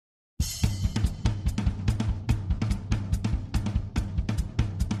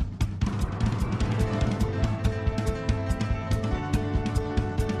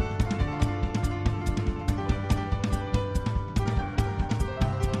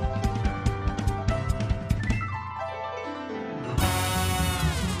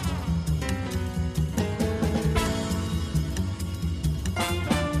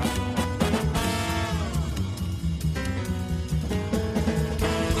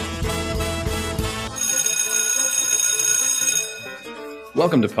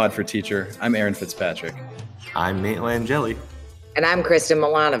Welcome to Pod for Teacher. I'm Aaron Fitzpatrick. I'm Nate Langeli. And I'm Kristen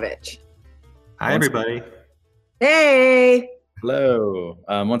Milanovic. Hi, everybody. Hey. Hello.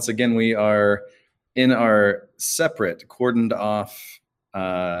 Once again, we are in our separate, cordoned off,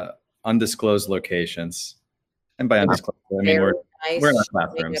 undisclosed locations. And by undisclosed, I mean we're in our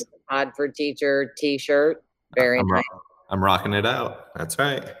classrooms. Pod for Teacher t-shirt. Very nice. I'm rocking it out. That's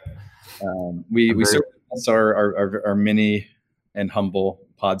right. We certainly miss our mini and humble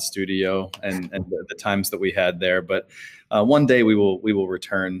pod studio and the times that we had there, but one day we will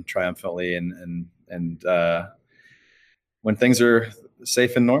return triumphantly and when things are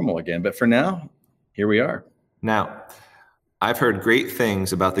safe and normal again. But for now, here we are. Now, I've heard great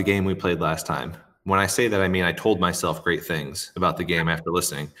things about the game we played last time. When I say that, I mean I told myself great things about the game after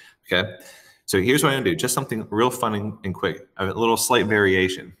listening. Okay, so here's what I'm gonna do. Just something real fun and quick. A little slight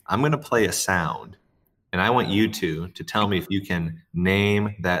variation. I'm gonna play a sound. And I want you to tell me if you can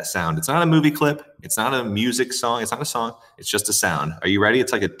name that sound. It's not a movie clip. It's not a music song. It's not a song. It's just a sound. Are you ready?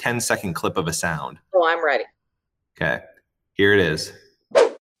 It's like a 10-second clip of a sound. Oh, I'm ready. Okay. Here it is.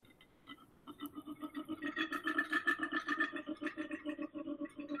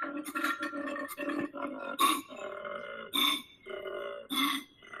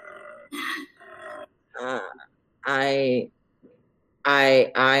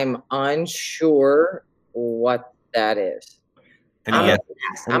 I'm unsure what that is. I'm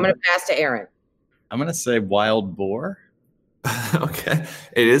gonna pass to Aaron. I'm gonna say wild boar. Okay,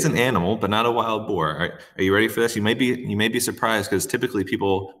 it is an animal, but not a wild boar. Are you ready for this? You may be surprised because typically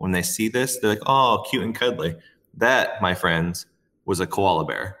people, when they see this, they're like, "Oh, cute and cuddly." That, my friends, was a koala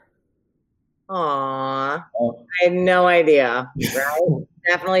bear. Aw, I had no idea. Right?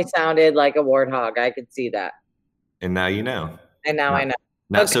 Definitely sounded like a warthog. I could see that. And now you know. And now I know.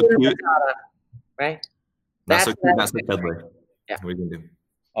 Not so cute, right? Not so cute, not so cuddly. Yeah. What are we gonna do?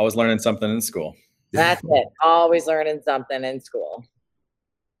 Always learning something in school. That's it. Always learning something in school.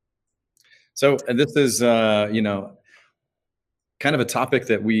 So this is, kind of a topic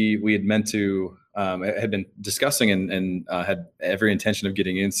that we had meant to had been discussing and had every intention of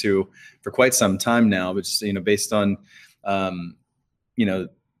getting into for quite some time now, but just based on current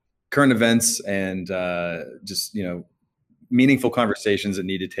events and just meaningful conversations that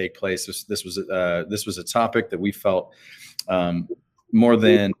need to take place. This was a topic that we felt more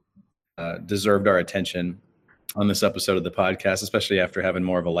than deserved our attention on this episode of the podcast, especially after having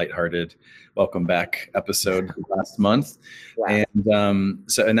more of a lighthearted welcome back episode last month. Wow.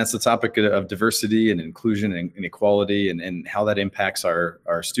 And that's the topic of diversity and inclusion and inequality and how that impacts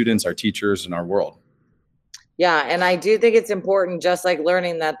our students, our teachers, and our world. Yeah, and I do think it's important, just like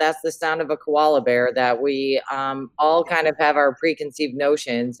learning that that's the sound of a koala bear, that we all kind of have our preconceived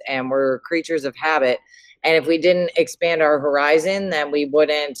notions and we're creatures of habit. And if we didn't expand our horizon, then we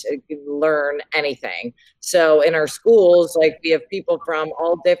wouldn't learn anything. So in our schools, like, we have people from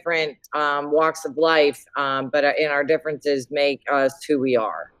all different walks of life, but in our differences make us who we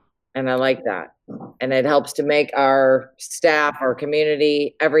are. And I like that. And it helps to make our staff, our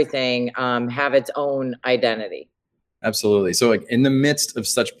community, everything have its own identity. Absolutely. So like, in the midst of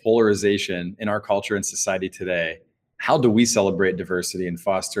such polarization in our culture and society today, how do we celebrate diversity and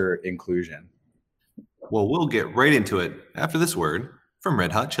foster inclusion? Well, we'll get right into it after this word from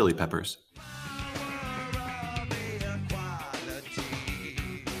Red Hot Chili Peppers.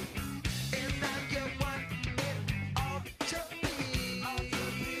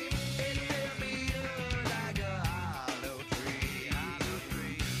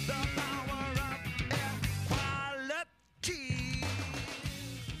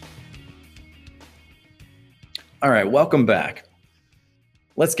 All right, welcome back.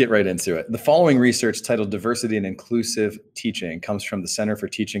 Let's get right into it. The following research, titled Diversity and Inclusive Teaching, comes from the Center for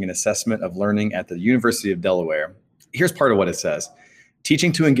Teaching and Assessment of Learning at the University of Delaware. Here's part of what it says.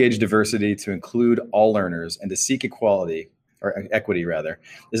 Teaching to engage diversity, to include all learners, and to seek equity,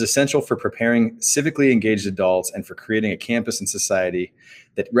 is essential for preparing civically engaged adults and for creating a campus and society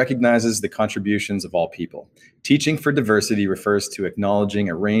that recognizes the contributions of all people. Teaching for diversity refers to acknowledging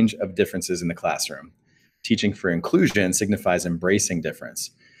a range of differences in the classroom. Teaching for inclusion signifies embracing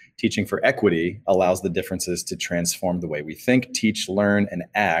difference. Teaching for equity allows the differences to transform the way we think, teach, learn, and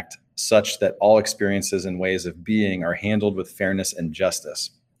act, such that all experiences and ways of being are handled with fairness and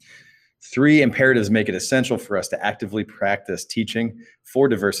justice. 3 imperatives make it essential for us to actively practice teaching for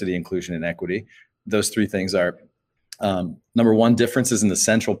diversity, inclusion, and equity. Those 3 things are Number one, difference is an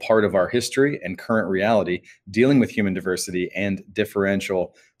essential part of our history and current reality. Dealing with human diversity and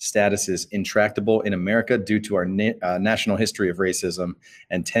differential status is intractable in America due to our national history of racism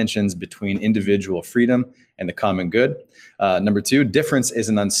and tensions between individual freedom and the common good. Number two, difference is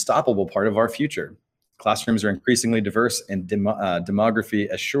an unstoppable part of our future. Classrooms are increasingly diverse, and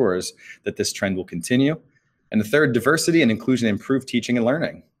demography assures that this trend will continue. And the third, diversity and inclusion improve teaching and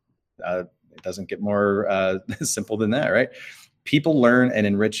learning. It doesn't get more simple than that, right? People learn and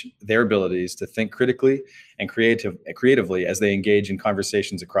enrich their abilities to think critically and creatively as they engage in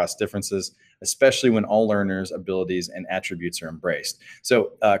conversations across differences, especially when all learners' abilities and attributes are embraced.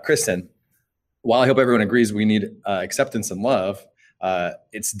 So, Kristen, while I hope everyone agrees we need acceptance and love,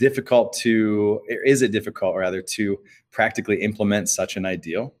 is it difficult to practically implement such an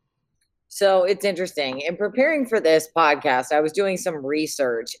ideal? So it's interesting. In preparing for this podcast, I was doing some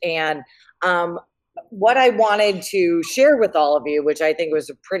research, and what I wanted to share with all of you, which I think was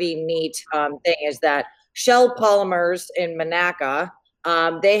a pretty neat thing, is that Shell Polymers in Monaca,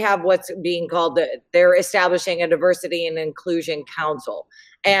 they have what's being called they're establishing a diversity and inclusion council.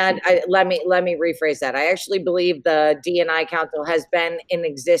 And let me rephrase that. I actually believe the D&I Council has been in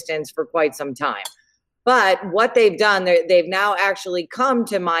existence for quite some time. But what they've done, they've now actually come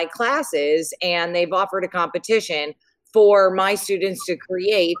to my classes and they've offered a competition for my students to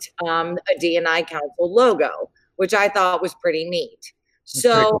create a D&I Council logo, which I thought was pretty neat.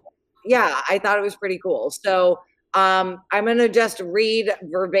 So, yeah, I thought it was pretty cool. So I'm going to just read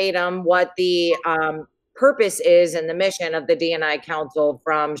verbatim what the purpose is and the mission of the D&I Council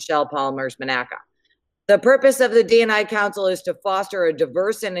from Shell Polymers Monaca. The purpose of the D&I Council is to foster a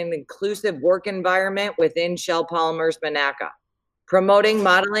diverse and an inclusive work environment within Shell Polymers Monaca, promoting,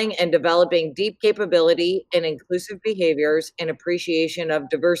 modeling, and developing deep capability in inclusive behaviors and appreciation of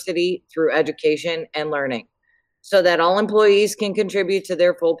diversity through education and learning, so that all employees can contribute to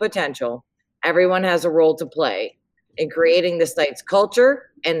their full potential. Everyone has a role to play in creating the site's culture,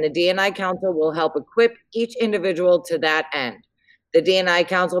 and the D&I Council will help equip each individual to that end. The D&I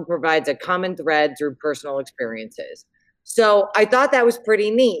Council provides a common thread through personal experiences. So I thought that was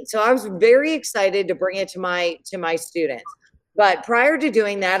pretty neat. So I was very excited to bring it to my students. But prior to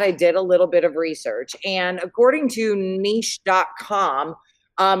doing that, I did a little bit of research. And according to niche.com,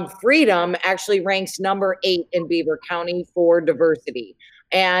 Freedom actually ranks number 8 in Beaver County for diversity.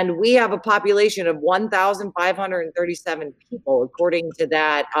 And we have a population of 1,537 people, according to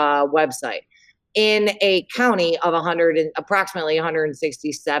that website, in a county of approximately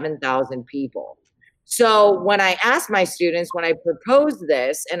 167,000 people. So when I asked my students, when I proposed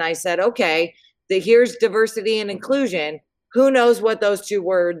this, and I said, okay, here's diversity and inclusion, who knows what those two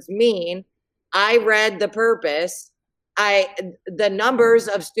words mean? I read the purpose. The numbers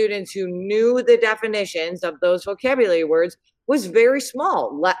of students who knew the definitions of those vocabulary words was very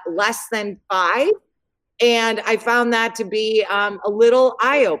small, less than 5. And I found that to be a little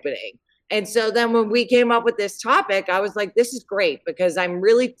eye-opening. And so then when we came up with this topic, I was like, this is great, because I'm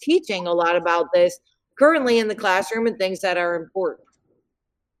really teaching a lot about this currently in the classroom and things that are important.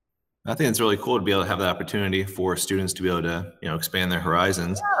 I think it's really cool to be able to have the opportunity for students to be able to, expand their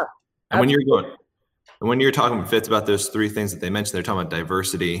horizons. Yeah, and when you're talking, Fitz, about those 3 things that they mentioned, they're talking about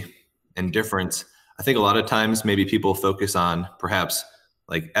diversity and difference. I think a lot of times maybe people focus on perhaps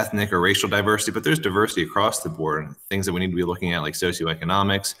like ethnic or racial diversity, but there's diversity across the board, things that we need to be looking at, like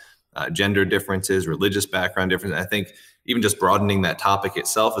socioeconomics, gender differences, religious background differences. I think even just broadening that topic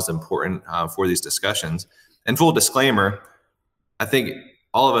itself is important for these discussions. And full disclaimer, I think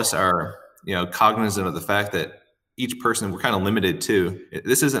all of us are, cognizant of the fact that each person, we're kind of limited to.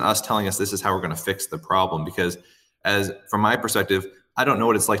 This isn't us telling us this is how we're going to fix the problem, because from my perspective, I don't know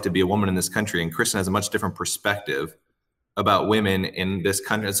what it's like to be a woman in this country, and Kristen has a much different perspective about women in this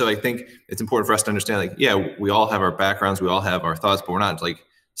country. So I think it's important for us to understand, we all have our backgrounds, we all have our thoughts, but we're not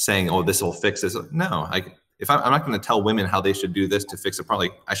saying, oh, this will fix this. No, if I'm not going to tell women how they should do this to fix it,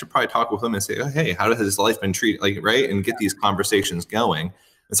 I should probably talk with them and say, oh, hey, how has this life been treated? Right. And get these conversations going.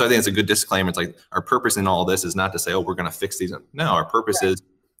 And so I think it's a good disclaimer. It's our purpose in all this is not to say, oh, we're going to fix these. No, our purpose is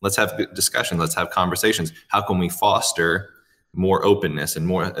let's have good discussions. Let's have conversations. How can we foster more openness and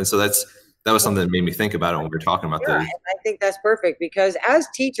more? And so that was something that made me think about it when we were talking about this. I think that's perfect, because as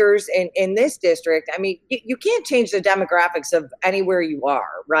teachers in this district, I mean, you can't change the demographics of anywhere you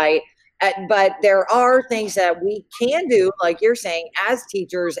are, right? But there are things that we can do, like you're saying, as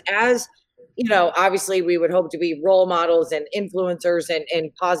teachers, obviously we would hope to be role models and influencers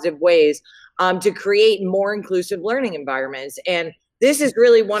in positive ways to create more inclusive learning environments. And this is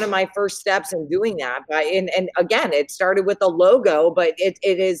really one of my first steps in doing that. And again, it started with a logo, but it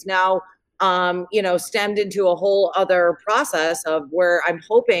is now stemmed into a whole other process of where I'm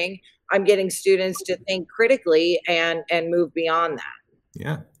hoping I'm getting students to think critically and move beyond that.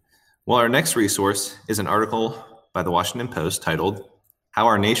 Yeah. Well, our next resource is an article by the Washington Post titled, "How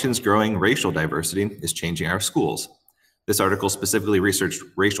Our Nation's Growing Racial Diversity is Changing Our Schools." This article specifically researched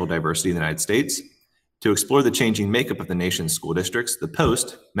racial diversity in the United States. To explore the changing makeup of the nation's school districts, the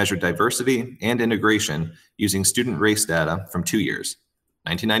Post measured diversity and integration using student race data from 2 years,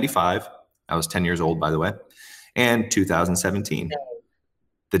 1995, I was 10 years old, by the way, and 2017.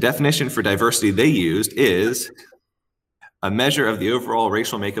 The definition for diversity they used is a measure of the overall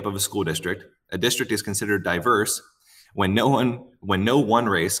racial makeup of a school district. A district is considered diverse when no one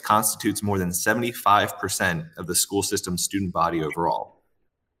race constitutes more than 75% of the school system's student body overall.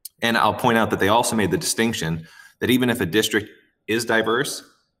 And I'll point out that they also made the distinction that even if a district is diverse,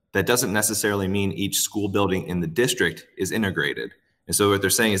 that doesn't necessarily mean each school building in the district is integrated. And so what they're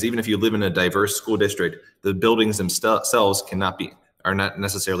saying is even if you live in a diverse school district, the buildings themselves are not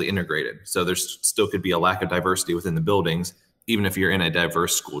necessarily integrated. So there still could be a lack of diversity within the buildings, even if you're in a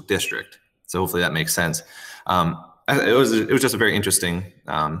diverse school district. So hopefully that makes sense. It was just a very interesting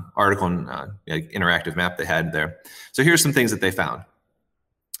article and interactive map they had there. So here's some things that they found.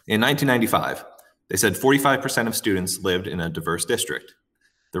 In 1995, they said 45% of students lived in a diverse district.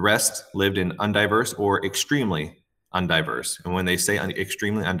 The rest lived in undiverse or extremely undiverse. And when they say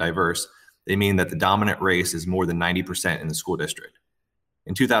extremely undiverse, they mean that the dominant race is more than 90% in the school district.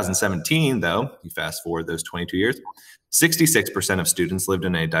 In 2017, though, you fast forward those 22 years, 66% of students lived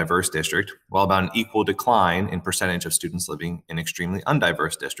in a diverse district, while about an equal decline in percentage of students living in extremely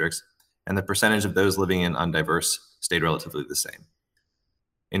undiverse districts, and the percentage of those living in undiverse stayed relatively the same.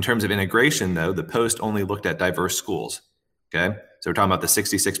 In terms of integration, though, the Post only looked at diverse schools, okay? So we're talking about the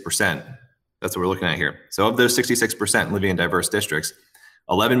 66%. That's what we're looking at here. So of those 66% living in diverse districts,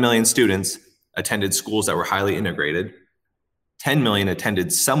 11 million students attended schools that were highly integrated, 10 million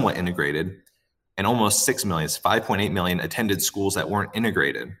attended somewhat integrated, and almost 6 million, 5.8 million attended schools that weren't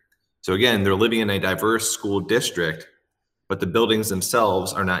integrated. So again, they're living in a diverse school district, but the buildings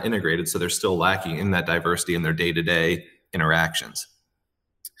themselves are not integrated, so they're still lacking in that diversity in their day-to-day interactions.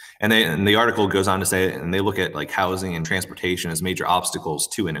 And the article goes on to say, and they look at like housing and transportation as major obstacles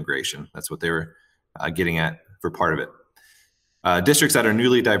to integration. That's what they were getting at for part of it. Districts that are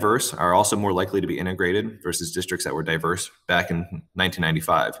newly diverse are also more likely to be integrated versus districts that were diverse back in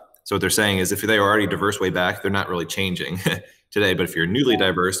 1995. So what they're saying is if they were already diverse way back, they're not really changing today. But if you're newly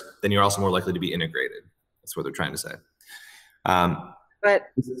diverse, then you're also more likely to be integrated. That's what they're trying to say. But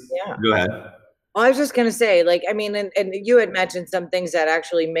yeah. Go ahead. Well, I was just going to say, and you had mentioned some things that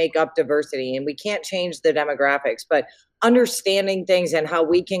actually make up diversity, and we can't change the demographics, but understanding things and how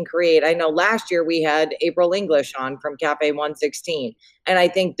we can create. I know last year we had April English on from Cafe 116, and I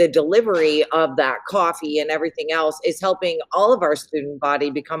think the delivery of that coffee and everything else is helping all of our student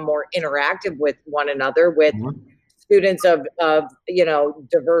body become more interactive with one another, with students of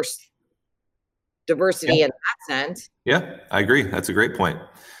diversity in that sense. Yeah, I agree. That's a great point.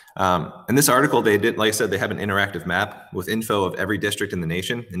 In this article, they did, like I said, they have an interactive map with info of every district in the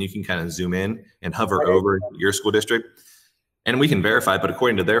nation, and you can kind of zoom in and hover over your school district. And we can verify, but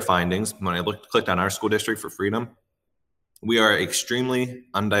according to their findings, when I clicked on our school district for freedom, we are extremely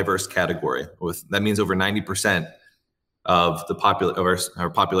undiverse category. That means over 90% of our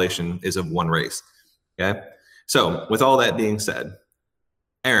population is of one race. Okay. So with all that being said,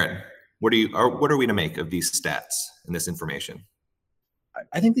 Aaron, what are we to make of these stats and this information?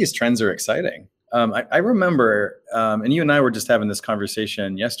 I think these trends are exciting. I remember, and you and I were just having this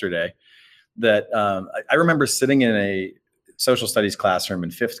conversation yesterday, that I remember sitting in a social studies classroom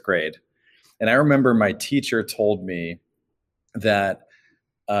in 5th grade. And I remember my teacher told me that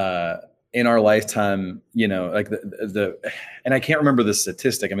in our lifetime, like and I can't remember the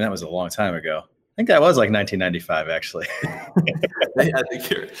statistic. I mean, that was a long time ago. I think that was like 1995, actually. I think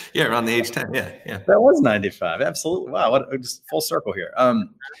you're around the age 10. Yeah. That was 95. Absolutely. Wow. What just full circle here.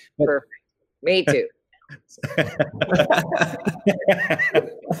 Perfect. Me too.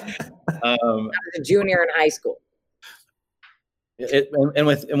 I was a junior in high school. And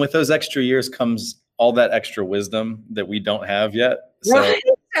with those extra years comes all that extra wisdom that we don't have yet. So. Right?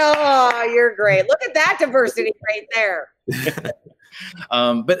 Oh, you're great. Look at that diversity right there.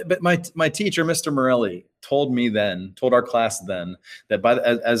 But my teacher, Mr. Morelli, told our class then that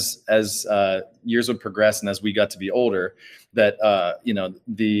as years would progress and as we got to be older, that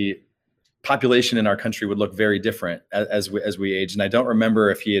the population in our country would look very different as we age. And I don't remember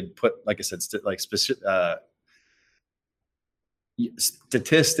if he had put, like I said,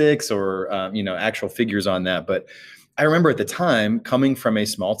 statistics or actual figures on that. But I remember at the time coming from a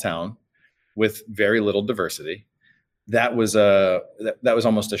small town with very little diversity. That was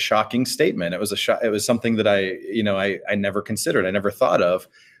almost a shocking statement. It was it was something that I never considered. I never thought of,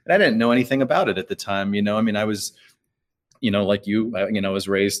 and I didn't know anything about it at the time. I mean, I was, like you, was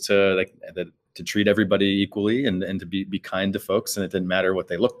raised to to treat everybody equally and to be kind to folks, and it didn't matter what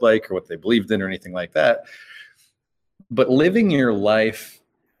they looked like or what they believed in or anything like that. But living your life,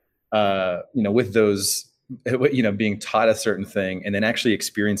 with those, being taught a certain thing and then actually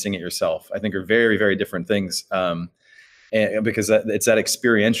experiencing it yourself, I think are very, very different things. And because it's that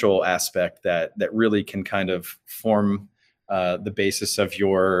experiential aspect that really can kind of form the basis of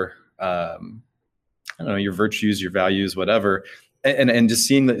your, I don't know, your virtues, your values, whatever. And just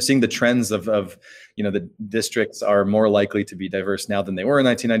seeing the trends of the districts are more likely to be diverse now than they were in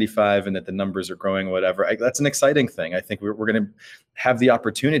 1995, and that the numbers are growing, whatever. That's an exciting thing. I think we're going to have the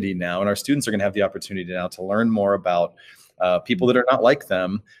opportunity now, and our students are going to have the opportunity now to learn more about people that are not like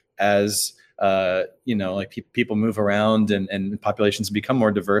them as people move around and populations become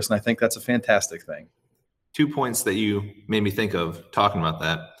more diverse. And I think that's a fantastic thing. 2 points that you made me think of talking about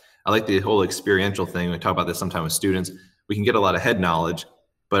that. I like the whole experiential thing. We talk about this sometimes with students. We can get a lot of head knowledge,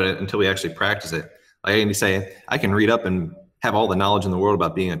 but until we actually practice it, like Andy say, I can read up and have all the knowledge in the world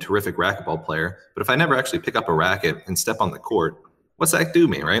about being a terrific racquetball player, but if I never actually pick up a racket and step on the court, what's that do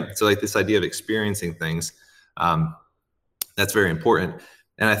me, right? So like this idea of experiencing things, that's very important.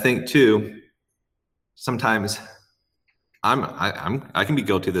 And I think too, sometimes I can be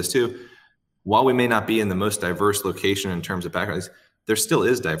guilty of this too. While we may not be in the most diverse location in terms of backgrounds, there still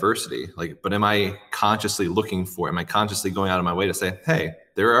is diversity. But am I consciously looking for it? Am I consciously going out of my way to say, hey,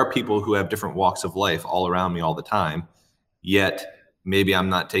 there are people who have different walks of life all around me all the time, yet maybe I'm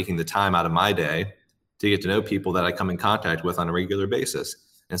not taking the time out of my day to get to know people that I come in contact with on a regular basis.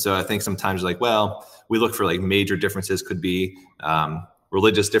 And so I think sometimes we look for major differences, could be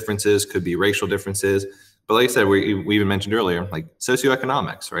religious differences, could be racial differences. But like I said, we even mentioned earlier,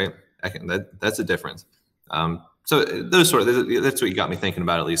 socioeconomics, right? That's a difference. So that's what you got me thinking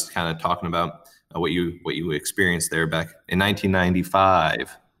about, at least kind of talking about what you experienced there back in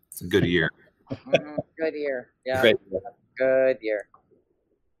 1995. It's a good year. Good year. Yeah. Great. Good year.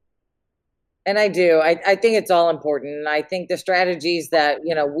 And I think it's all important. And I think the strategies that,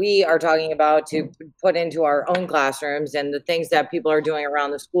 we are talking about to put into our own classrooms and the things that people are doing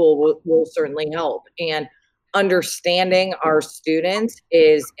around the school will certainly help. And understanding our students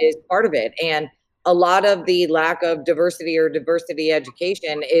is part of it. And a lot of the lack of diversity or diversity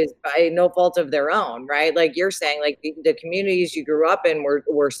education is by no fault of their own, right? Like you're saying, the communities you grew up in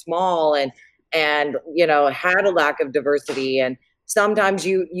were small and had a lack of diversity, and sometimes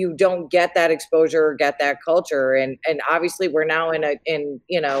you don't get that exposure or get that culture, and obviously we're now in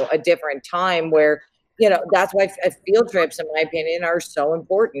a different time where that's why field trips, in my opinion, are so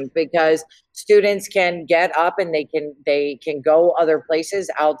important, because students can get up and they can go other places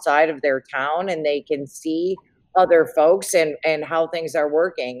outside of their town, and they can see other folks and how things are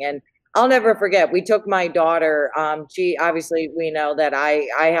working. And I'll never forget, we took my daughter, she obviously, we know that I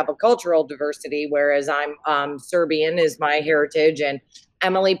have a cultural diversity, whereas I'm Serbian is my heritage, and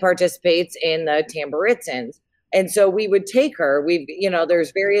Emily participates in the Tamburitzans. And so we would take her,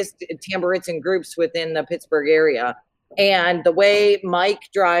 there's various Tamburitzan groups within the Pittsburgh area. And the way Mike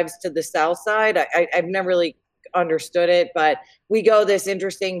drives to the south side, I've never really understood it, but we go this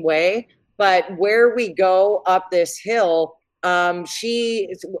interesting way. But where we go up this hill,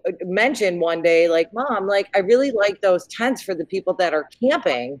 she mentioned one day, Mom, I really like those tents for the people that are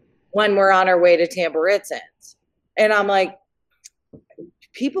camping when we're on our way to Tamburitzans. And I'm like,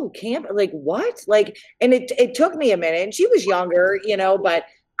 people camp, what? And it took me a minute, and she was younger, but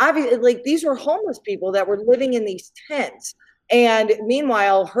obviously these were homeless people that were living in these tents. And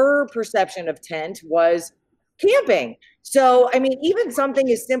meanwhile, her perception of tent was camping. So, I mean, even something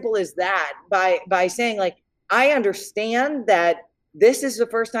as simple as that, by saying I understand that this is the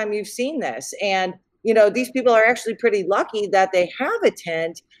first time you've seen this. And, these people are actually pretty lucky that they have a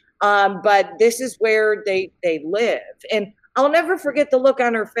tent, but this is where they live. And I'll never forget the look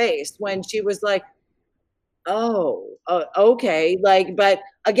on her face when she was like, oh, okay. But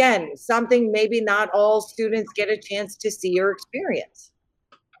again, something maybe not all students get a chance to see or experience.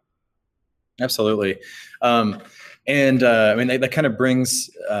 Absolutely. I mean, that kind of brings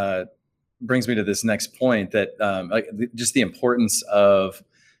me to this next point, that just the importance of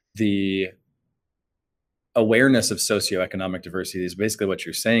the awareness of socioeconomic diversity is basically what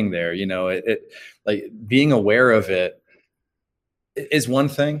you're saying there. Being aware of it is one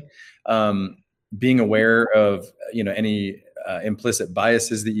thing. Being aware of any implicit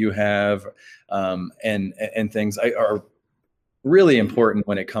biases that you have, and things are really important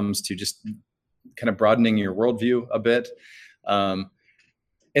when it comes to just kind of broadening your worldview a bit.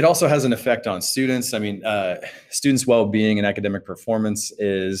 It also has an effect on students. I mean, students' well-being and academic performance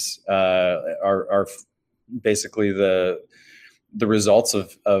are basically the results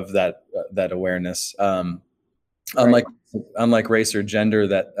of that awareness. Right. Unlike race or gender,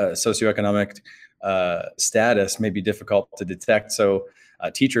 that socioeconomic status may be difficult to detect. So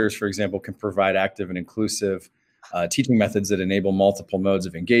teachers, for example, can provide active and inclusive teaching methods that enable multiple modes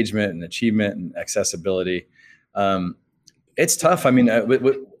of engagement and achievement and accessibility. It's tough. I mean,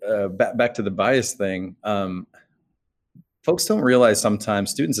 back to the bias thing. Folks don't realize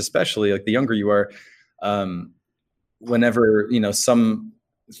sometimes, students especially, like the younger you are, whenever, some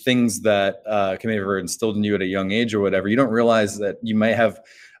things that can be instilled in you at a young age or whatever, you don't realize that you might have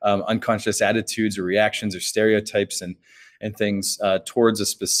unconscious attitudes or reactions or stereotypes and things towards a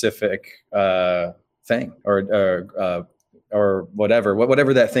specific thing or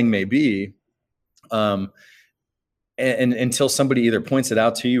whatever that thing may be. And until somebody either points it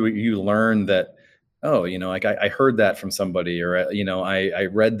out to you, or you learn that, oh, like I heard that from somebody, or I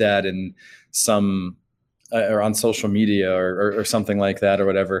read that in some or on social media or something like that or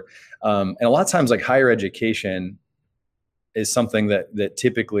whatever. And a lot of times, like, higher education is something that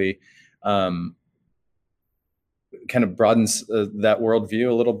typically kind of broadens that worldview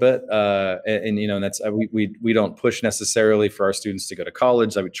a little bit. And that's we don't push necessarily for our students to go to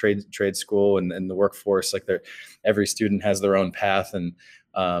college. I would trade school and the workforce. Like, every student has their own path, and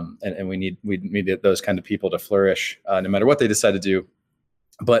we need those kind of people to flourish no matter what they decide to do.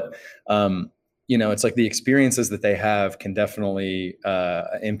 But it's like the experiences that they have can definitely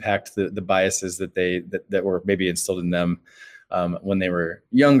impact the biases that were maybe instilled in them when they were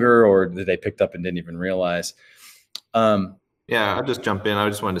younger, or that they picked up and didn't even realize. Yeah, I'll just jump in. I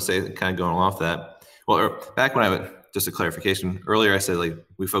just wanted to say, kind of going off that. Well, back when just a clarification earlier, I said, like,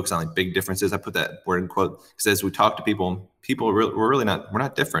 we focus on like big differences. I put that word in quote because as we talk to people we're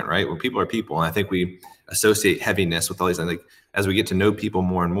not different, right? Well, people are people, and I think we associate heaviness with all these. I think as we get to know people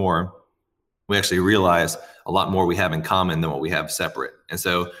more and more, we actually realize a lot more we have in common than what we have separate. And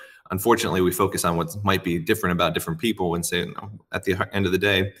so, unfortunately, we focus on what might be different about different people and say, at the end of the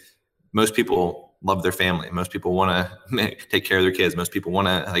day, most people love their family. Most people want to take care of their kids. Most people want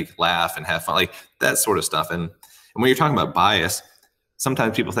to like laugh and have fun, like that sort of stuff. And when you're talking about bias,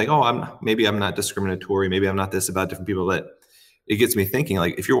 sometimes people think, oh, I'm not discriminatory. Maybe I'm not this about different people. But it gets me thinking,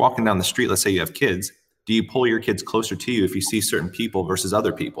 like, if you're walking down the street, let's say you have kids, do you pull your kids closer to you if you see certain people versus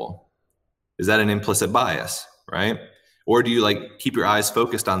other people? Is that an implicit bias, right? Or do you like keep your eyes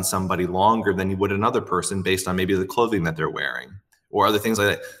focused on somebody longer than you would another person based on maybe the clothing that they're wearing or other things like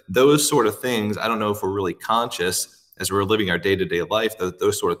that? Those sort of things, I don't know if we're really conscious as we're living our day-to-day life,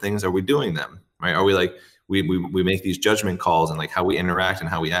 those sort of things, are we doing them, right? Are we like, we make these judgment calls and like how we interact and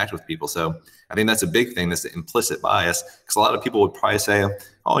how we act with people. So I think that's a big thing, this implicit bias, because a lot of people would probably say,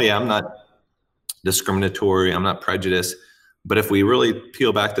 oh yeah, I'm not discriminatory, I'm not prejudiced. But if we really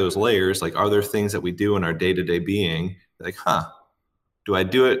peel back those layers, like, are there things that we do in our day-to-day being, like, do I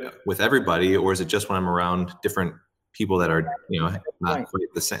do it with everybody, or is it just when I'm around different people that are, not quite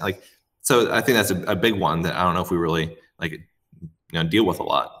the same? Like, so I think that's a big one that I don't know if we really deal with a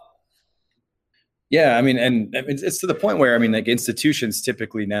lot. Yeah, I mean, and it's to the point where, I mean, like, institutions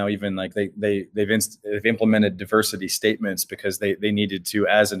typically now, even like they've implemented diversity statements because they needed to,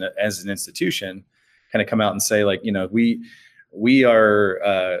 as an institution, kind of come out and say, like,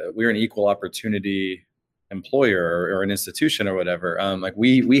 we're an equal opportunity employer or an institution or whatever. Like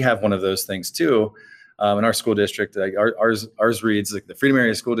we have one of those things too. In our school district, like ours reads like, the Freedom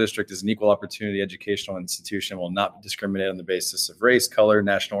Area School District is an equal opportunity educational institution, will not discriminate on the basis of race, color,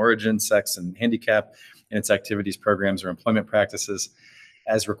 national origin, sex, and handicap in its activities, programs, or employment practices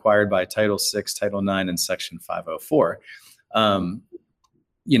as required by Title VI, Title IX, and Section 504.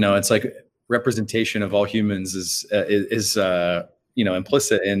 It's like representation of all humans is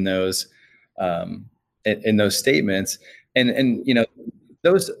implicit in those statements, and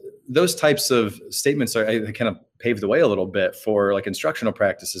those types of statements they kind of pave the way a little bit for like instructional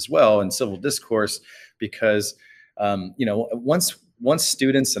practice as well and civil discourse, because once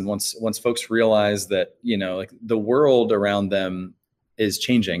students and once folks realize that like the world around them is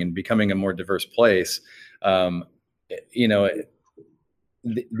changing and becoming a more diverse place,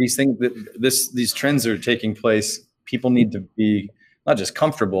 these things, these trends are taking place. People need to be not just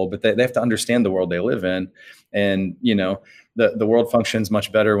comfortable, but they have to understand the world they live in. And, the world functions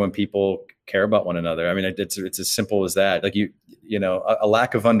much better when people care about one another. I mean, it's as simple as that. Like a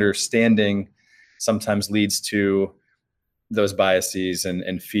lack of understanding sometimes leads to those biases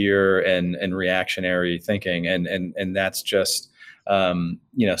and fear and reactionary thinking. And that's just,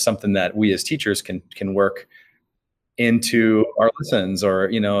 something that we as teachers can work into our lessons,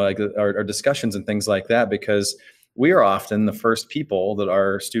 or like our discussions and things like that, because we are often the first people that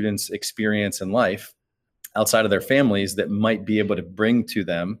our students experience in life outside of their families that might be able to bring to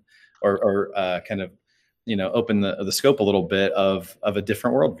them or kind of open the scope a little bit of a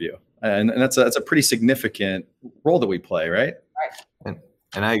different worldview, and that's a pretty significant role that we play, right?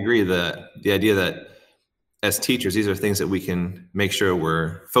 And I agree that the idea that as teachers, these are things that we can make sure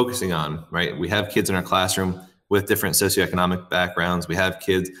we're focusing on, right? We have kids in our classroom with different socioeconomic backgrounds. We have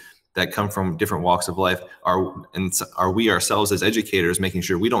kids that come from different walks of life. Are we ourselves as educators making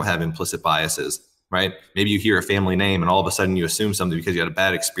sure we don't have implicit biases, right? Maybe you hear a family name and all of a sudden you assume something because you had a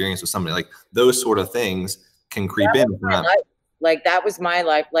bad experience with somebody. Like those sort of things can creep in. Like that was my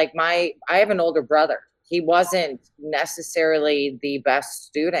life. Like I have an older brother. He wasn't necessarily the best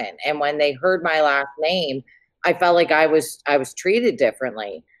student. And when they heard my last name, I felt like I was treated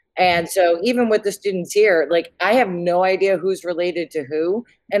differently. And so even with the students here, like I have no idea who's related to who.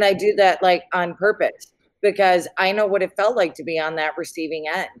 And I do that like on purpose because I know what it felt like to be on that receiving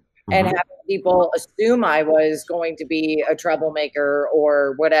end and having people assume I was going to be a troublemaker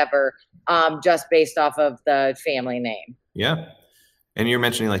or whatever, just based off of the family name. Yeah. And you're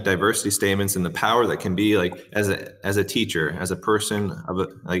mentioning like diversity statements and the power that can be like as a teacher, as a person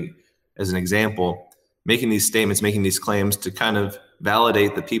as an example, making these statements, making these claims to kind of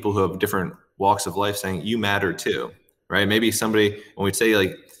validate the people who have different walks of life, saying you matter too, right? Maybe somebody, when we say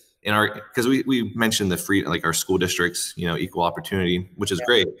like because we mentioned the free, like our school districts, equal opportunity, which is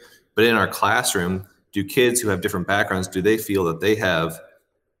great. But in our classroom, do kids who have different backgrounds, do they feel that they have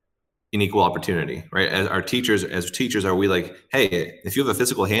an equal opportunity, right? As teachers, are we like, hey, if you have a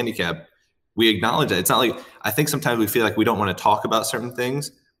physical handicap, we acknowledge that. It's not like, I think sometimes we feel like we don't want to talk about certain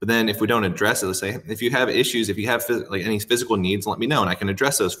things, but then if we don't address it, let's say, if you have issues, if you have like any physical needs, let me know and I can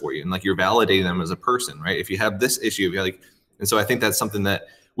address those for you. And like you're validating them as a person, right? If you have this issue, if you're like, and so I think that's something that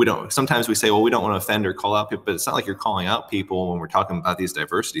sometimes we say, well, we don't want to offend or call out people, but it's not like you're calling out people when we're talking about these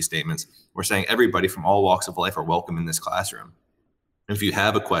diversity statements. We're saying everybody from all walks of life are welcome in this classroom. And if you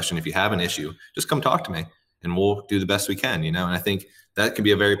have a question, if you have an issue, just come talk to me and we'll do the best we can, And I think that can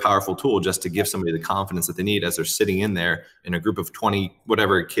be a very powerful tool just to give somebody the confidence that they need as they're sitting in there in a group of 20,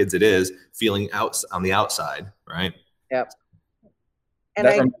 whatever kids it is, feeling out on the outside, right? Yep.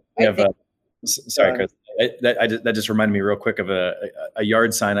 And sorry, Chris. That just reminded me real quick of a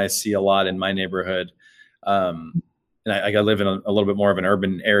yard sign I see a lot in my neighborhood. And I live in a little bit more of an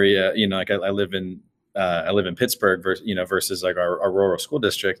urban area, I live in Pittsburgh versus like our rural school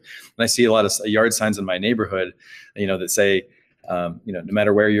district. And I see a lot of yard signs in my neighborhood, that say, no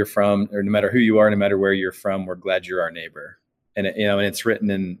matter where you're from or no matter who you are, no matter where you're from, we're glad you're our neighbor. And and it's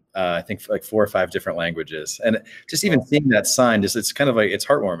written in, I think like 4 or 5 different languages. And just even seeing that sign, it's kind of like, it's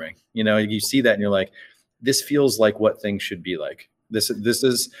heartwarming. You see that and you're like, this feels like what things should be like. This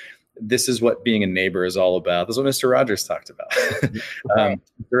is what being a neighbor is all about. This is what Mr. Rogers talked about. Mr.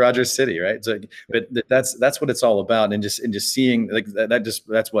 Rogers City, right? So, but that's what it's all about. And just seeing like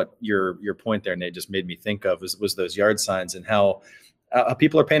that's what your point there, Nate, just made me think of was those yard signs and how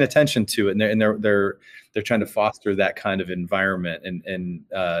people are paying attention to it, and they're trying to foster that kind of environment and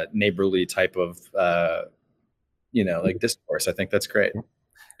neighborly type of like discourse. I think that's great.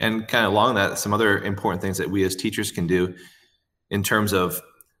 And kind of along that, some other important things that we as teachers can do in terms of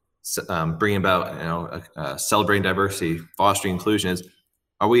bringing about, celebrating diversity, fostering inclusion is,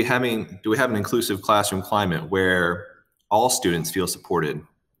 do we have an inclusive classroom climate where all students feel supported,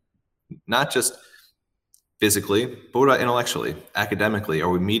 not just physically, but what about intellectually, academically? Are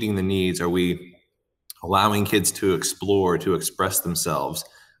we meeting the needs? Are we allowing kids to explore, to express themselves?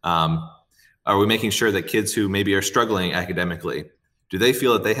 Are we making sure that kids who maybe are struggling academically, do they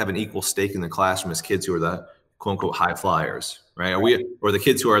feel that they have an equal stake in the classroom as kids who are the quote unquote high flyers, right? Or the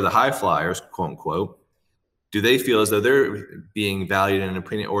kids who are the high flyers, quote unquote, do they feel as though they're being valued in an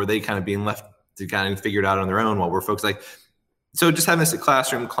opinion, or are they kind of being left to kind of figure it out on their own while we're folks like, so just having this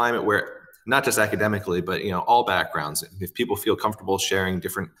classroom climate where not just academically, but all backgrounds, if people feel comfortable sharing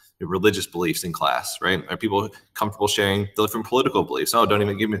different religious beliefs in class, right? Are people comfortable sharing different political beliefs? Oh, don't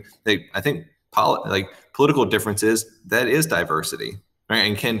even give me, I think political differences, that is diversity, right?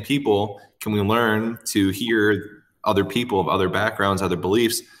 And can we learn to hear other people of other backgrounds, other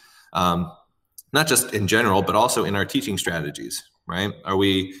beliefs, not just in general, but also in our teaching strategies, right? Are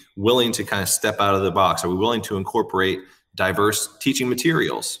we willing to kind of step out of the box? Are we willing to incorporate diverse teaching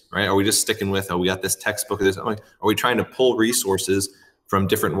materials, right? Are we just sticking with, we got this textbook or this? Are we trying to pull resources from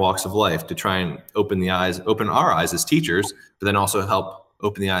different walks of life to try and open our eyes as teachers, but then also help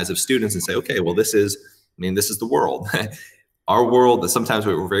open the eyes of students and say, okay, well, this is the world. our world, that sometimes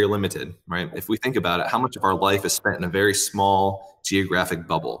we're very limited, right? If we think about it, how much of our life is spent in a very small geographic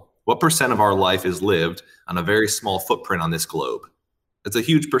bubble? What percent of our life is lived on a very small footprint on this globe? It's a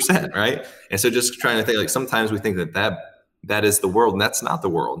huge percent, right? And so just trying to think, like, sometimes we think that is the world, and that's not the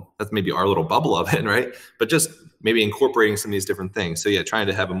world. That's maybe our little bubble of it, right? But just maybe incorporating some of these different things. So yeah, trying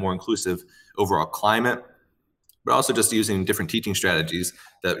to have a more inclusive overall climate, but also just using different teaching strategies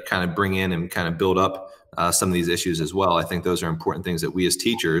that kind of bring in and kind of build up some of these issues as well. I think those are important things that we as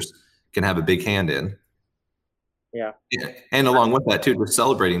teachers can have a big hand in. Yeah. And along with that too, just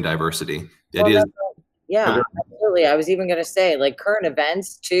celebrating diversity. The idea is, yeah, absolutely. I was even going to say, like, current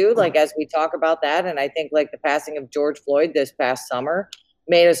events too, like, as we talk about that. And I think, like, the passing of George Floyd this past summer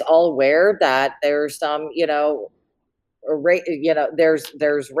made us all aware that there's some,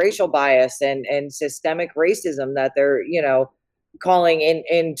 there's racial bias and systemic racism that they're, calling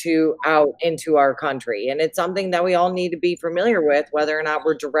into our country. And it's something that we all need to be familiar with, whether or not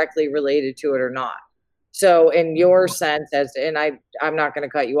we're directly related to it or not. So in your sense, I'm not going to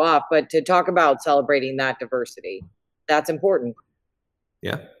cut you off, but to talk about celebrating that diversity, that's important.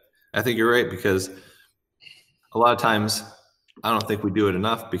 Yeah, I think you're right, because a lot of times I don't think we do it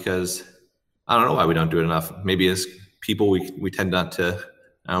enough, because I don't know why we don't do it enough. Maybe as people, we tend not to,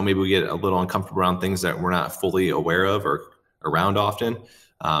 maybe we get a little uncomfortable around things that we're not fully aware of or around often.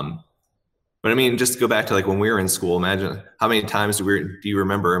 But I mean, just to go back to, like, when we were in school, imagine how many times do you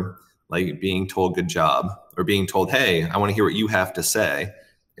remember, like, being told good job, or being told, hey, I want to hear what you have to say,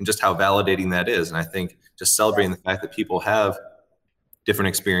 and just how validating that is. And I think just celebrating the fact that people have different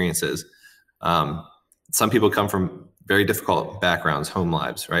experiences. Some people come from very difficult backgrounds, home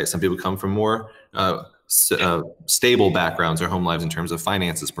lives, right? Some people come from more stable backgrounds or home lives in terms of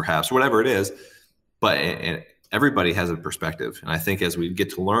finances, perhaps, or whatever it is. But everybody has a perspective. And I think as we get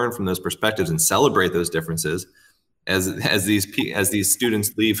to learn from those perspectives and celebrate those differences, as these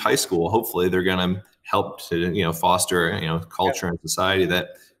students leave high school, hopefully they're going to help to foster culture and society that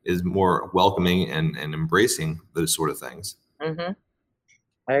is more welcoming and embracing those sort of things. Mm-hmm.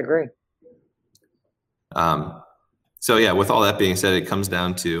 I agree. So yeah, with all that being said, it comes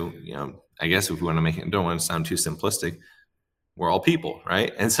down to, I guess if we want to make it, don't want to sound too simplistic, we're all people,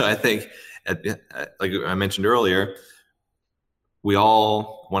 right? And so I think, like I mentioned earlier, we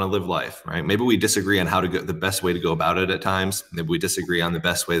all want to live life, right? Maybe we disagree on the best way to go about it at times. Maybe we disagree on the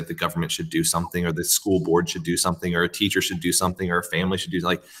best way that the government should do something, or the school board should do something, or a teacher should do something, or a family should do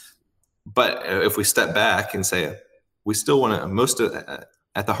but if we step back and say, we still want to,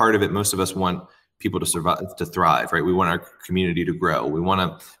 at the heart of it, most of us want people to survive, to thrive, right? We want our community to grow. We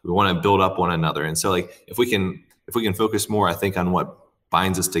want to build up one another. And so, like, if we can focus more, I think, on what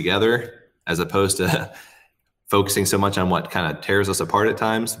binds us together, as opposed to focusing so much on what kind of tears us apart at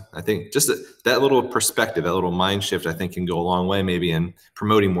times, I think just that little perspective, that little mind shift, I think, can go a long way, maybe in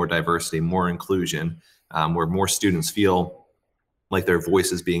promoting more diversity, more inclusion, where more students feel like their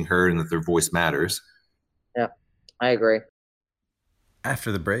voice is being heard and that their voice matters. Yeah, I agree.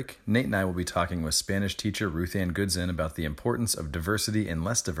 After the break, Nate and I will be talking with Spanish teacher Ruth Ann Goodson about the importance of diversity in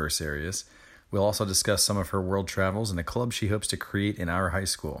less diverse areas. We'll also discuss some of her world travels and a club she hopes to create in our high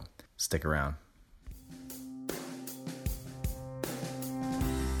school. Stick around.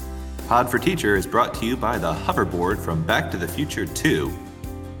 Pod for Teacher is brought to you by the hoverboard from Back to the Future 2.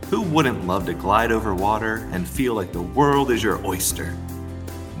 Who wouldn't love to glide over water and feel like the world is your oyster?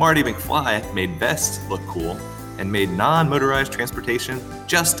 Marty McFly made vests look cool and made non-motorized transportation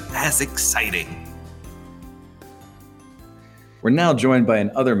just as exciting. We're now joined by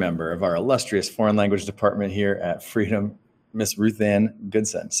another member of our illustrious foreign language department here at Freedom, Miss Ruth Ann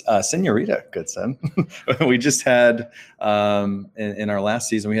Goodson, Senorita Goodson. We just had, in our last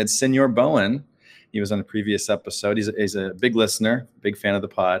season, we had Senor Bowen. He was on a previous episode. He's a big listener, big fan of the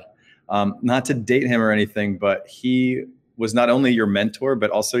pod. Not to date him or anything, but he was not only your mentor, but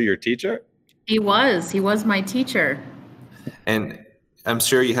also your teacher. He was my teacher. And I'm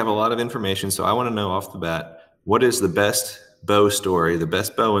sure you have a lot of information, so I want to know off the bat, what is the best Bo story, the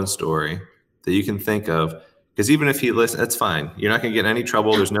best Bowen story that you can think of? Because even if he listens, that's fine. You're not going to get in any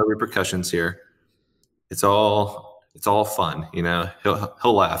trouble. There's no repercussions here. It's all fun.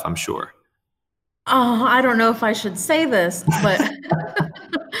 He'll laugh, I'm sure. Oh, I don't know if I should say this, but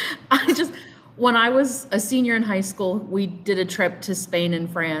when I was a senior in high school, we did a trip to Spain and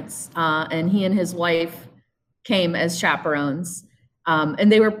France, and he and his wife came as chaperones.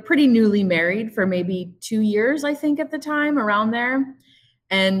 And they were pretty newly married for maybe 2 years, I think, at the time, around there.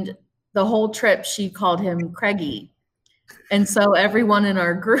 And the whole trip, she called him Craigie. And so everyone in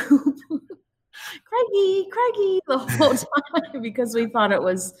our group, Craigie, the whole time, because we thought it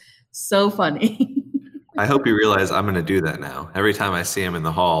was so funny. I hope you realize I'm going to do that now. Every time I see him in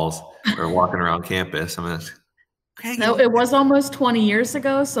the halls or walking around campus, I'm going to. No, it was almost 20 years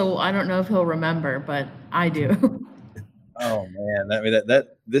ago, so I don't know if he'll remember, but I do. Oh man,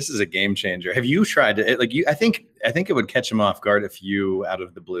 that this is a game changer. Have you tried to like you? I think it would catch him off guard if you out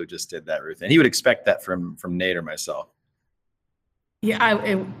of the blue just did that, Ruth, and he would expect that from Nate or myself.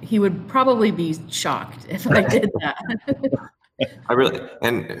 Yeah, he would probably be shocked if I did that. I really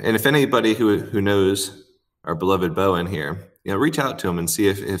and if anybody who knows our beloved Bowen here, reach out to him and see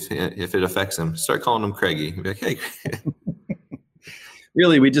if it affects him. Start calling him Craigie. Be like, hey.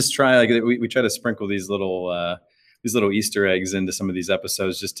 Really, we just try we try to sprinkle these little Easter eggs into some of these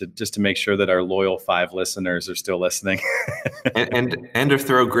episodes just to make sure that our loyal 5 listeners are still listening. and to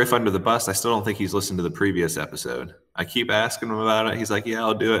throw Griff under the bus, I still don't think he's listened to the previous episode. I keep asking him about it. He's like, "Yeah,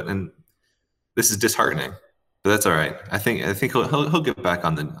 I'll do it," and this is disheartening. But that's all right. I think he'll get back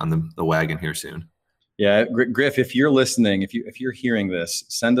on the wagon here soon. Yeah, Griff, if you're listening, if you're hearing this,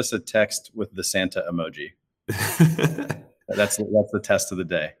 send us a text with the Santa emoji. That's the test of the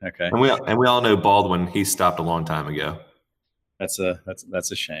day. Okay. And we all know Baldwin. He stopped a long time ago. That's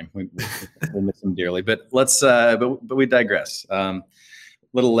a shame. We miss him dearly. But but we digress.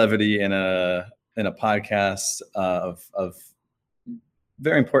 Little levity in a podcast of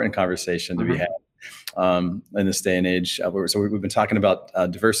very important conversation to be had in this day and age. So we've been talking about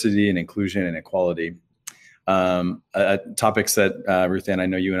diversity and inclusion and equality. Topics that Ruth Ann, I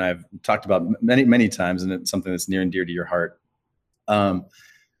know you and I have talked about many times, and it's something that's near and dear to your heart.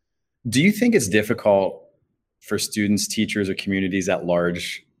 Do you think it's difficult for students, teachers, or communities at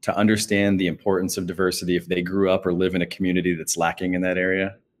large to understand the importance of diversity if they grew up or live in a community that's lacking in that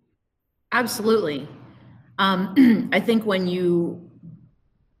area? Absolutely. I think when you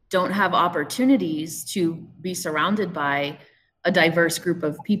don't have opportunities to be surrounded by a diverse group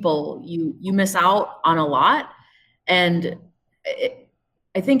of people, you miss out on a lot. And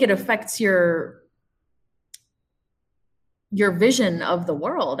I think it affects your vision of the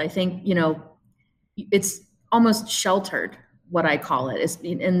world. I think, it's almost sheltered, what I call it. It's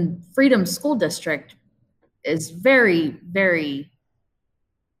in Freedom School District is very, very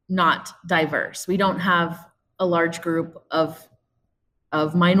not diverse. We don't have a large group of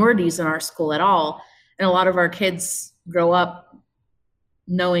minorities in our school at all. And a lot of our kids grow up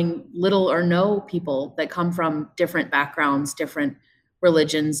knowing little or no people that come from different backgrounds, different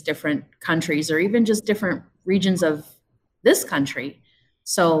religions, different countries, or even just different regions of this country.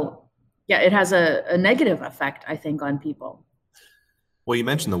 So yeah, it has a negative effect, I think, on people. Well, you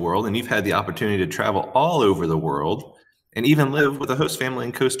mentioned the world, and you've had the opportunity to travel all over the world and even live with a host family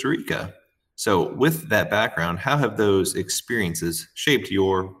in Costa Rica. So with that background, how have those experiences shaped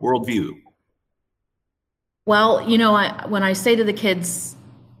your worldview? Well, when I say to the kids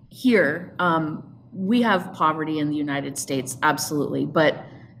here, we have poverty in the United States, absolutely. But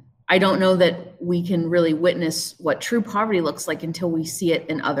I don't know that we can really witness what true poverty looks like until we see it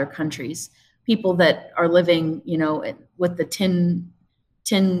in other countries. People that are living, with the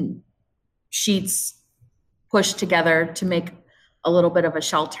tin sheets pushed together to make a little bit of a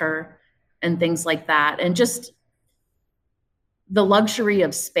shelter and things like that. And just the luxury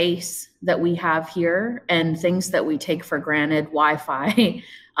of space that we have here and things that we take for granted, Wi-Fi,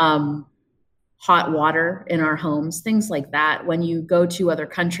 hot water in our homes, things like that. When you go to other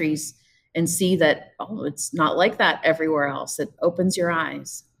countries and see that, it's not like that everywhere else, it opens your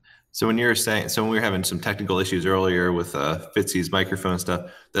eyes. So when we were having some technical issues earlier with Fitzy's microphone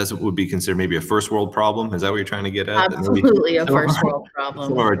stuff, that would be considered maybe a first world problem. Is that what you're trying to get at? Absolutely a first world problem.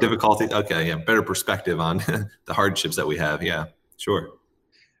 Some of our difficulty. Okay, yeah, better perspective on the hardships that we have. Yeah, sure.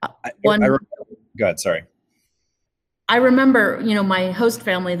 Go ahead, sorry. I remember, my host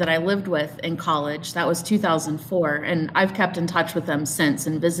family that I lived with in college, that was 2004, and I've kept in touch with them since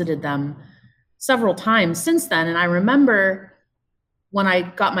and visited them several times since then. And I remember when I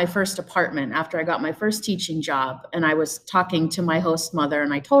got my first apartment after I got my first teaching job, and I was talking to my host mother,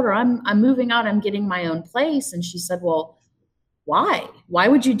 and I told her, I'm moving out, I'm getting my own place. And she said, well, why? Why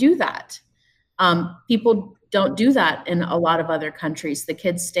would you do that? People don't do that in a lot of other countries. The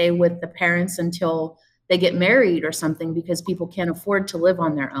kids stay with the parents until they get married or something because people can't afford to live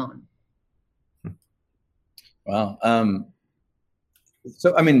on their own. Wow.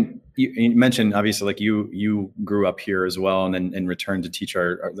 So, I mean, you mentioned obviously like you grew up here as well and returned to teach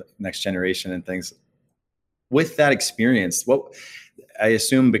our next generation and things. With that experience, what I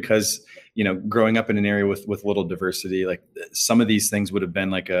assume, because growing up in an area with little diversity, like some of these things would have been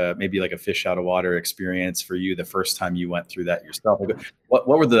maybe like a fish out of water experience for you the first time you went through that yourself. Like, what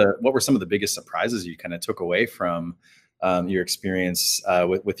were some of the biggest surprises you kind of took away from your experience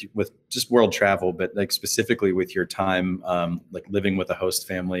with just world travel, but like specifically with your time like living with a host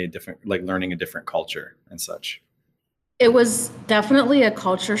family, different, like learning a different culture and such? It was definitely a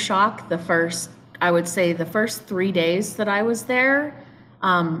culture shock. I would say the first 3 days that I was there,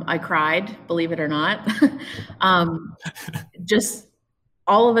 I cried, believe it or not. Just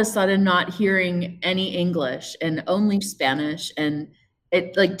all of a sudden not hearing any English and only Spanish, and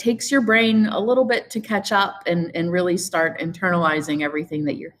it like takes your brain a little bit to catch up and really start internalizing everything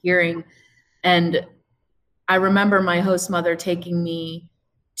that you're hearing. And I remember my host mother taking me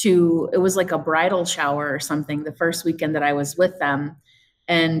to, it was like a bridal shower or something, the first weekend that I was with them.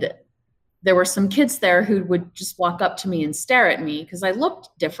 And there were some kids there who would just walk up to me and stare at me because I looked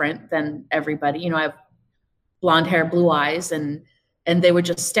different than everybody. You know, I have blonde hair, blue eyes, and they would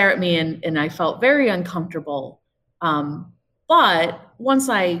just stare at me, and I felt very uncomfortable. But once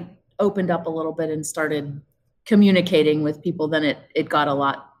I opened up a little bit and started communicating with people, then it got a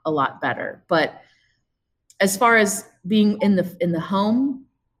lot better. But as far as being in the home,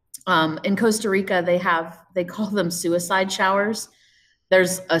 in Costa Rica, they call them suicide showers.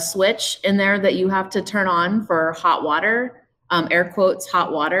 There's a switch in there that you have to turn on for hot water, air quotes,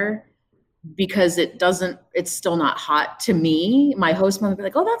 hot water, because it's still not hot to me. My host mother would be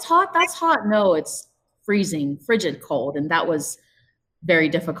like, oh, that's hot. No, it's freezing, frigid cold. And that was very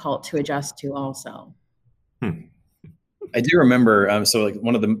difficult to adjust to also. I do remember, so like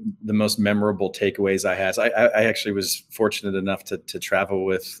one of the most memorable takeaways I had, I actually was fortunate enough to travel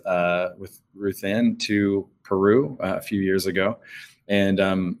with Ruth Ann to Peru a few years ago.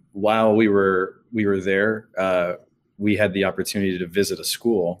 And while we were there, we had the opportunity to visit a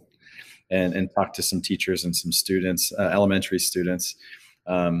school and talk to some teachers and some students, elementary students.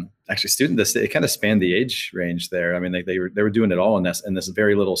 Actually, it kind of spanned the age range there. I mean, they were doing it all in this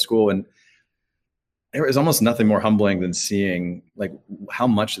very little school, and there was almost nothing more humbling than seeing like how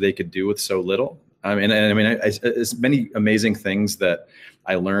much they could do with so little. I mean, as many amazing things that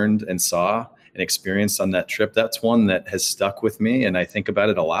I learned and saw and experienced on that trip, that's one that has stuck with me, and I think about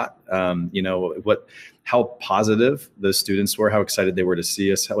it a lot. You know, how positive those students were, how excited they were to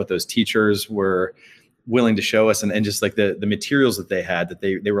see us, what those teachers were willing to show us, and just like the materials that they had, that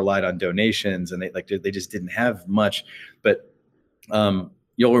they relied on donations, and they just didn't have much. But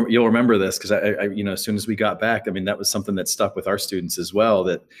you'll remember this because I you know, as soon as we got back, I mean, that was something that stuck with our students as well,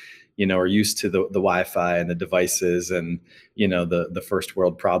 that, you know, are used to the Wi-Fi and the devices and, you know, the first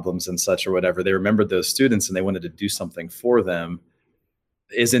world problems and such or whatever. They remembered those students and they wanted to do something for them.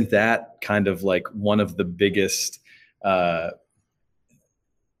 Isn't that kind of like one of the biggest, I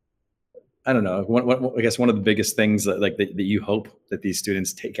don't know, I guess one of the biggest things that you hope that these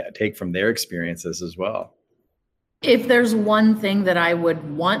students take from their experiences as well? If there's one thing that I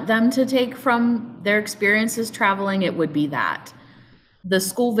would want them to take from their experiences traveling, it would be that. The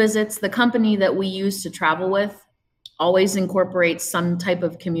school visits, the company that we use to travel with always incorporates some type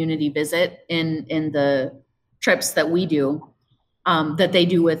of community visit in the trips that we do, that they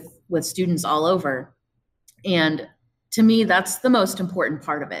do with students all over. And to me, that's the most important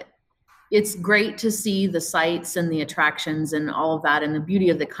part of it. It's great to see the sights and the attractions and all of that and the beauty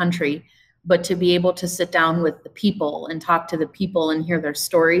of the country, but to be able to sit down with the people and talk to the people and hear their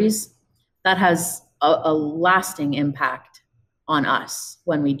stories, that has a lasting impact on us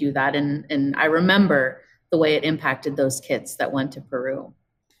when we do that. And I remember the way it impacted those kids that went to Peru.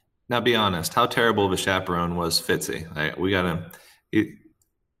 Now, be honest, how terrible of a chaperone was Fitzy?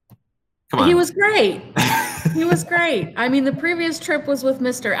 Come on. He was great. He was great. I mean, the previous trip was with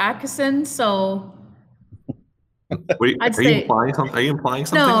Mr. Atkinson, so Are you implying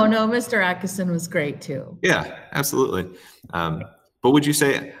something? No, Mr. Atkinson was great too. Yeah, absolutely. But would you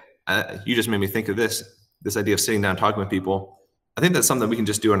say, you just made me think of this idea of sitting down talking with people. I think that's something that we can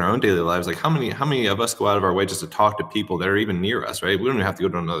just do in our own daily lives. Like how many of us go out of our way just to talk to people that are even near us, right? We don't even have to go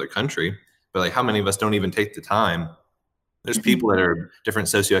to another country, but like how many of us don't even take the time? There's people that are different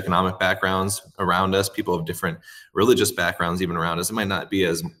socioeconomic backgrounds around us, people of different religious backgrounds even around us. It might not be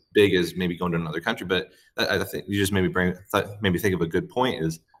as big as maybe going to another country, but I think you just made me think of a good point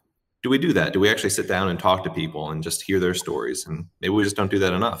is, do we do that? Do we actually sit down and talk to people and just hear their stories? And maybe we just don't do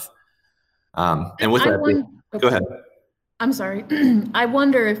that enough. And with that, go ahead. I'm sorry. I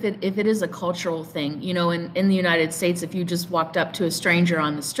wonder if it is a cultural thing. You know, in the United States, if you just walked up to a stranger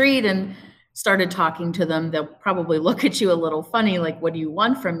on the street and started talking to them, they'll probably look at you a little funny, like, what do you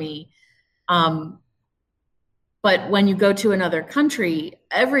want from me? But when you go to another country,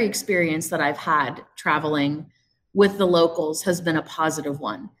 every experience that I've had traveling with the locals has been a positive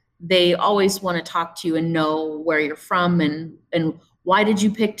one. They always want to talk to you and know where you're from and why did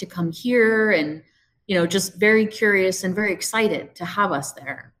you pick to come here? And, just very curious and very excited to have us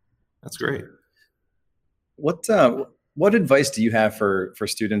there. That's great. What advice do you have for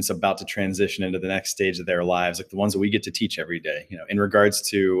students about to transition into the next stage of their lives, like the ones that we get to teach every day, in regards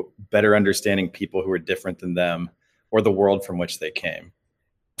to better understanding people who are different than them or the world from which they came?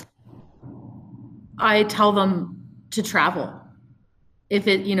 I tell them to travel. If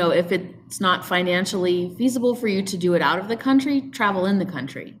it's not financially feasible for you to do it out of the country, travel in the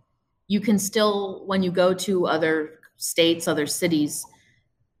country. You can still, when you go to other states, other cities,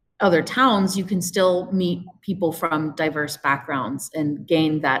 other towns, you can still meet people from diverse backgrounds and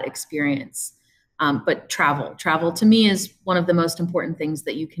gain that experience. But travel to me is one of the most important things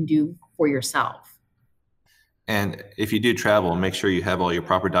that you can do for yourself. And if you do travel, make sure you have all your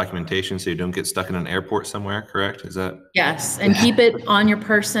proper documentation so you don't get stuck in an airport somewhere, correct? Is that? Yes, and keep it on your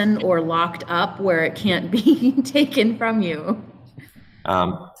person or locked up where it can't be taken from you.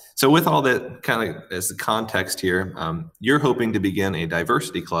 So with all that kind of as the context here, you're hoping to begin a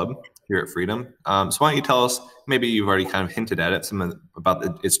diversity club here at Freedom. So why don't you tell us, maybe you've already kind of hinted at it,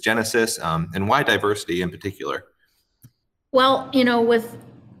 about its genesis and why diversity in particular? Well, with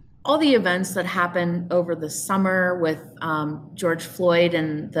all the events that happened over the summer with George Floyd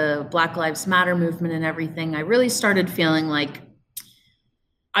and the Black Lives Matter movement and everything, I really started feeling like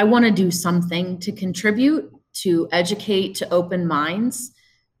I want to do something to contribute, to educate, to open minds.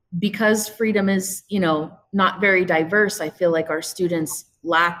 Because Freedom is, not very diverse, I feel like our students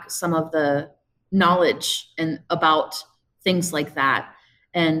lack some of the knowledge and about things like that.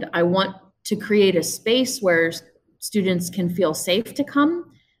 And I want to create a space where students can feel safe to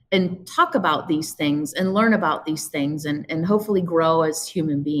come and talk about these things and learn about these things and hopefully grow as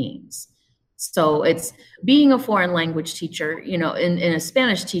human beings. So it's being a foreign language teacher, in a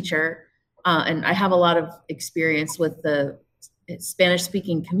Spanish teacher, and I have a lot of experience with the Spanish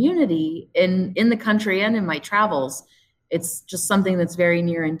speaking community in the country and in my travels. It's just something that's very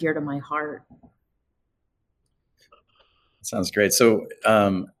near and dear to my heart. Sounds great. So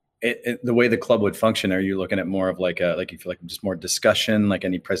the way the club would function, are you looking at more of like you feel like just more discussion, like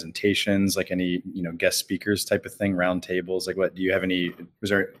any presentations, like any, guest speakers type of thing, round tables? Like what, do you have any,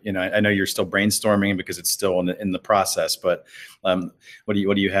 I know you're still brainstorming because it's still in the process, but what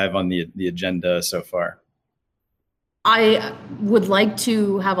do you have on the agenda so far? I would like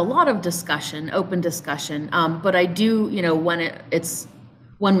to have a lot of discussion, open discussion, but I do,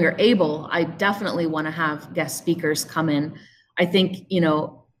 when we're able, I definitely want to have guest speakers come in. I think,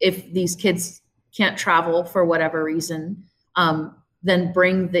 if these kids can't travel for whatever reason, then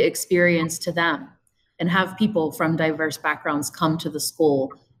bring the experience to them and have people from diverse backgrounds come to the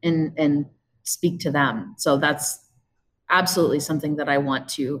school and speak to them. So that's absolutely something that I want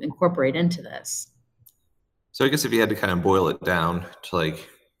to incorporate into this. So I guess if you had to kind of boil it down to I don't know if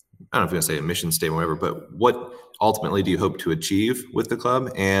you're going to say a mission statement or whatever, but what ultimately do you hope to achieve with the club?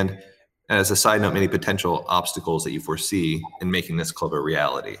 And as a side note, any potential obstacles that you foresee in making this club a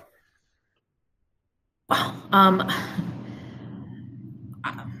reality? I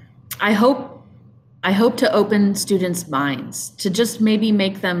hope to open students' minds, to just maybe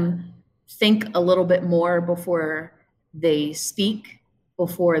make them think a little bit more before they speak,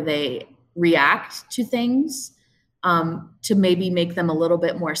 before they react to things, to maybe make them a little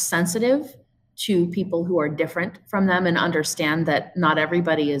bit more sensitive to people who are different from them and understand that not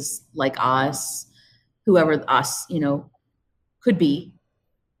everybody is like us, whoever us, could be.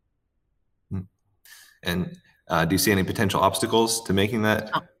 And do you see any potential obstacles to making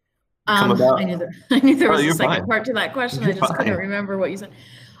that come about? I knew there was a second part to that question. I just couldn't remember what you said.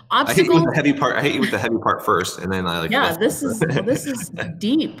 Obstacles. I hate you with the heavy part. I hate you with the heavy part first, and then this is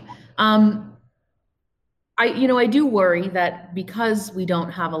deep. I do worry that because we don't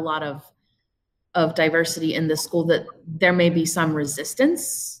have a lot of diversity in the school, that there may be some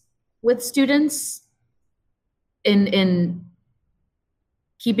resistance with students in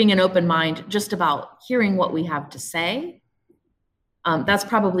keeping an open mind just about hearing what we have to say. That's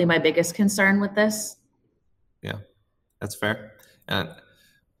probably my biggest concern with this. Yeah, that's fair. And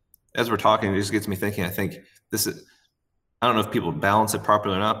as we're talking, it just gets me thinking, I think this is, I don't know if people balance it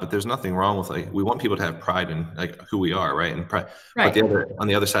properly or not, but there's nothing wrong with we want people to have pride in who we are, right? And pride. Right. But on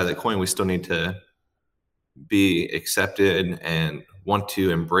the other side of the coin, we still need to be accepted and want to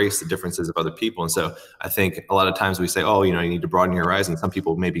embrace the differences of other people. And so I think a lot of times we say, oh, you need to broaden your horizon. Some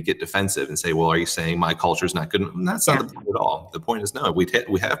people maybe get defensive and say, well, are you saying my culture is not good? And that's not the point at all. The point is, no, we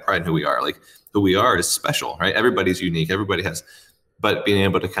have pride in who we are. Who we are is special, right? Everybody's unique. Everybody has, but being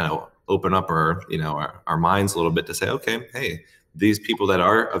able to kind of open up our minds a little bit to say, okay, hey, these people that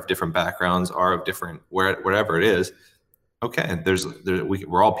are of different backgrounds, are of different, whatever it is, okay,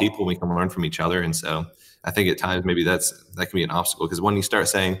 we're all people, we can learn from each other. And so I think at times maybe that can be an obstacle, because when you start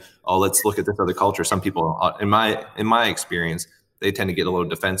saying, oh, let's look at this other culture, some people in my experience, they tend to get a little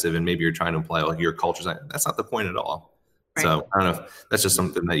defensive, and maybe you're trying to imply like your culture's that's not the point at all. Right. So I don't know if that's just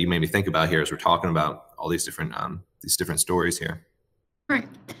something that you made me think about here as we're talking about all these different stories here. Right.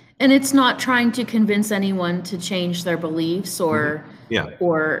 And it's not trying to convince anyone to change their beliefs or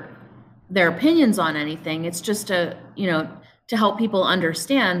their opinions on anything. It's just to help people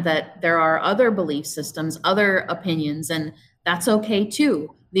understand that there are other belief systems, other opinions, and that's okay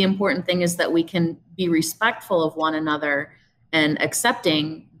too. The important thing is that we can be respectful of one another and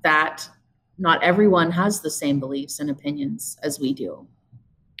accepting that not everyone has the same beliefs and opinions as we do.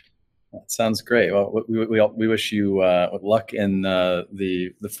 That sounds great. Well, we wish you luck in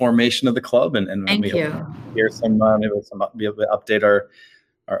the formation of the club, and thank you. Hear some be able to update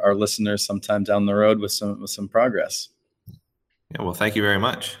our listeners sometime down the road with some progress. Yeah. Well, thank you very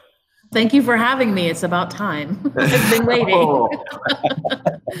much. Thank you for having me. It's about time. I've been waiting.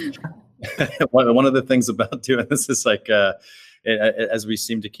 One of the things about doing this is like as we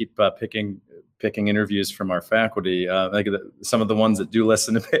seem to keep picking interviews from our faculty, like some of the ones that do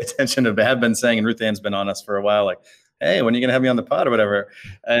listen and pay attention have been saying, and Ruth Ann's been on us for a while, like, hey, when are you going to have me on the pod or whatever?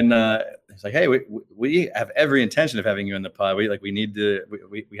 And it's like, hey, we have every intention of having you in the pod. We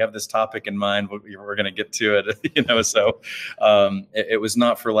have this topic in mind. We're going to get to it, So it was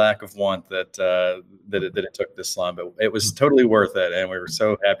not for lack of want that it took this long, but it was totally worth it. And we were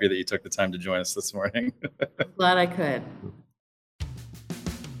so happy that you took the time to join us this morning. Glad I could.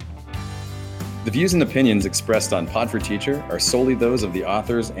 The views and opinions expressed on Pod for Teacher are solely those of the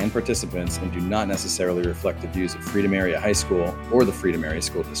authors and participants and do not necessarily reflect the views of Freedom Area High School or the Freedom Area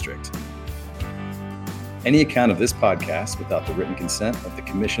School District. Any account of this podcast without the written consent of the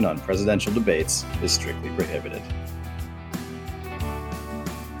Commission on Presidential Debates is strictly prohibited.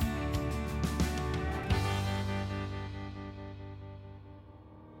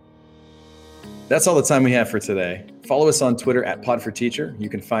 That's all the time we have for today. Follow us on Twitter at Pod4Teacher. You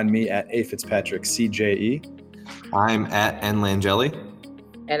can find me at AFitzpatrickCJE. I'm at NLangeli.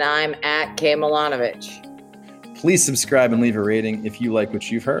 And I'm at K Milanovic. Please subscribe and leave a rating if you like what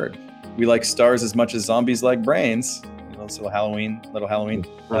you've heard. We like stars as much as zombies like brains. Also a little Halloween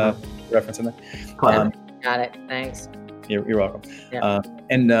reference in there. Got it. Thanks. You're welcome. Yeah.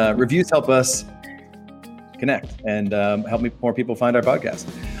 And reviews help us connect and help more people find our podcast.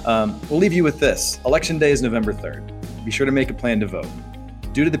 We'll leave you with this. Election Day is November 3rd. Be sure to make a plan to vote.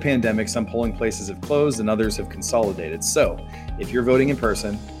 Due to the pandemic, some polling places have closed and others have consolidated. So if you're voting in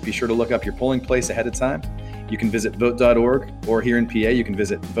person, be sure to look up your polling place ahead of time. You can visit vote.org, or here in PA, you can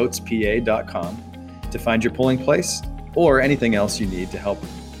visit votespa.com to find your polling place or anything else you need to help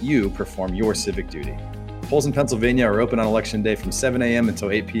you perform your civic duty. Polls in Pennsylvania are open on Election Day from 7 a.m. until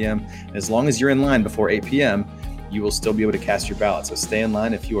 8 p.m. And as long as you're in line before 8 p.m., you will still be able to cast your ballot. So stay in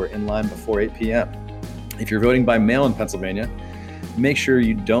line if you are in line before 8 p.m. If you're voting by mail in Pennsylvania, make sure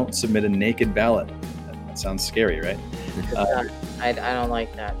you don't submit a naked ballot. That sounds scary, right? I don't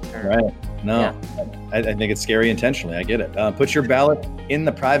like that term. Right. No, yeah. I think it's scary intentionally. I get it. Put your ballot in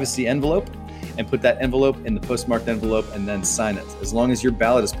the privacy envelope and put that envelope in the postmarked envelope and then sign it. As long as your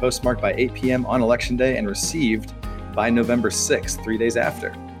ballot is postmarked by 8 p.m. on Election Day and received by November 6th, 3 days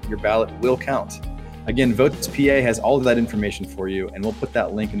after, your ballot will count. Again, Votes PA has all of that information for you, and we'll put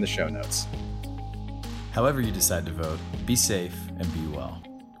that link in the show notes. However you decide to vote, be safe and be well.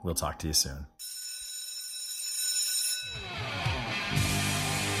 We'll talk to you soon.